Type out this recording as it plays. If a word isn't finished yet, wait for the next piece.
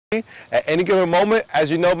At any given moment,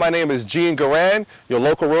 as you know, my name is Jean Guirand, your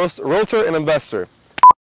local realtor and investor.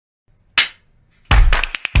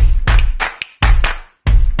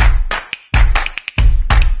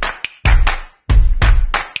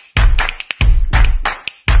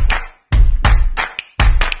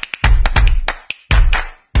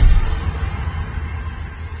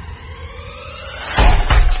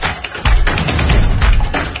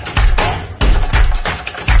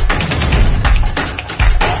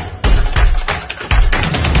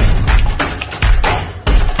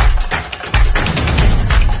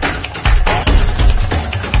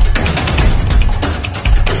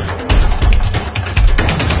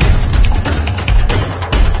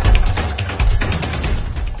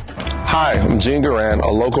 Hi, I'm Jean Guirand,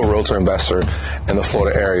 a local realtor investor in the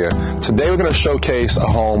Florida area. Today we're going to showcase a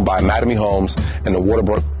home by Mattamy Homes in the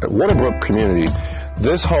Waterbrooke community.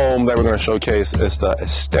 This home that we're going to showcase is the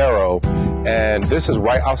Estero, and this is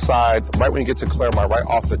right outside, right when you get to Clermont, right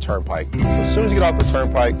off the turnpike. So as soon as you get off the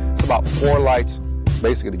turnpike, it's about 4 lights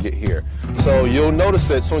basically to get here. So you'll notice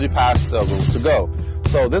it as soon as you pass the room to go.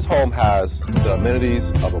 So this home has the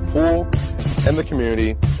amenities of a pool in the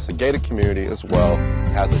community. It's a gated community as well.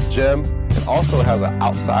 It has a gym and also has an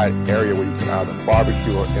outside area where you can either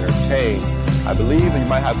barbecue or entertain. I believe that you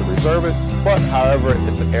might have to reserve it, but however,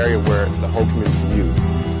 it's an area where the whole community can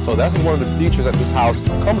use. So that's one of the features that this house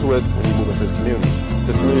comes with when you move into this community.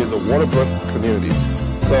 This community is a Waterbrooke community.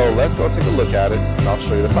 So let's go take a look at it and I'll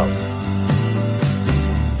show you the house.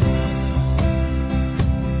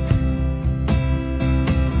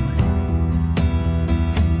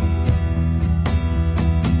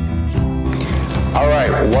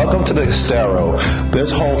 Alright, welcome to the Estero.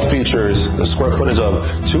 This home features the square footage of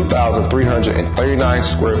 2,339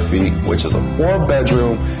 square feet, which is a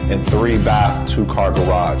 4-bedroom and 3-bath, 2-car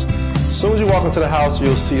garage. As soon as you walk into the house,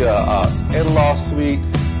 you'll see a in-law suite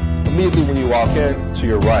immediately when you walk in to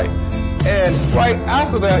your right. And right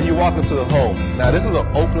after that, you walk into the home. Now, this is an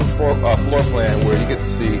open floor plan where you get to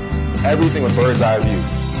see everything with bird's eye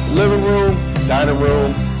view. Living room, dining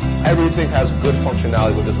room, everything has good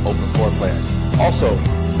functionality with this open floor plan. Also,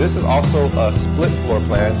 this is also a split floor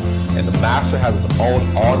plan, and the master has its own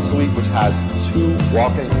ensuite, which has 2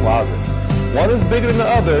 walk-in closets. One is bigger than the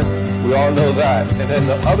other, we all know that, and then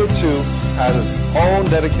the other 2 has its own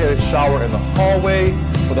dedicated shower in the hallway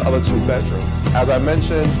for the other 2 bedrooms. As I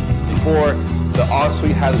mentioned before, the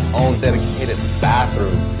ensuite has its own dedicated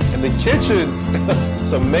bathroom. And the kitchen,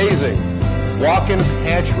 it's amazing. Walk-in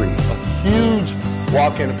pantry, a huge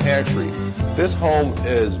walk-in pantry. This home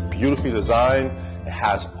is beautifully designed. It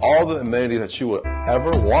has all the amenities that you would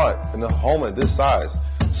ever want in a home at this size.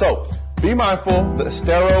 So be mindful, the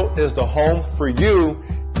Estero is the home for you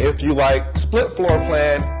if you like split floor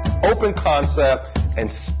plan, open concept,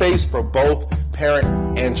 and space for both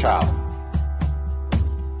parent and child.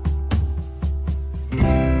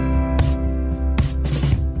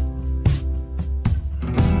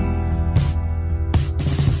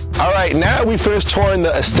 All right, now we finished touring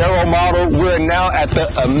the Estero model. We're now at the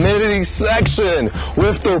amenities section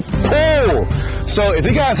with the pool. So if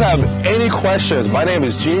you guys have any questions, my name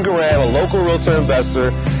is Jean Guirand, a local realtor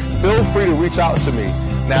investor. Feel free to reach out to me.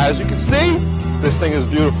 Now, as you can see, this thing is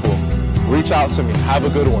beautiful. Reach out to me. Have a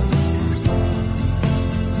good one.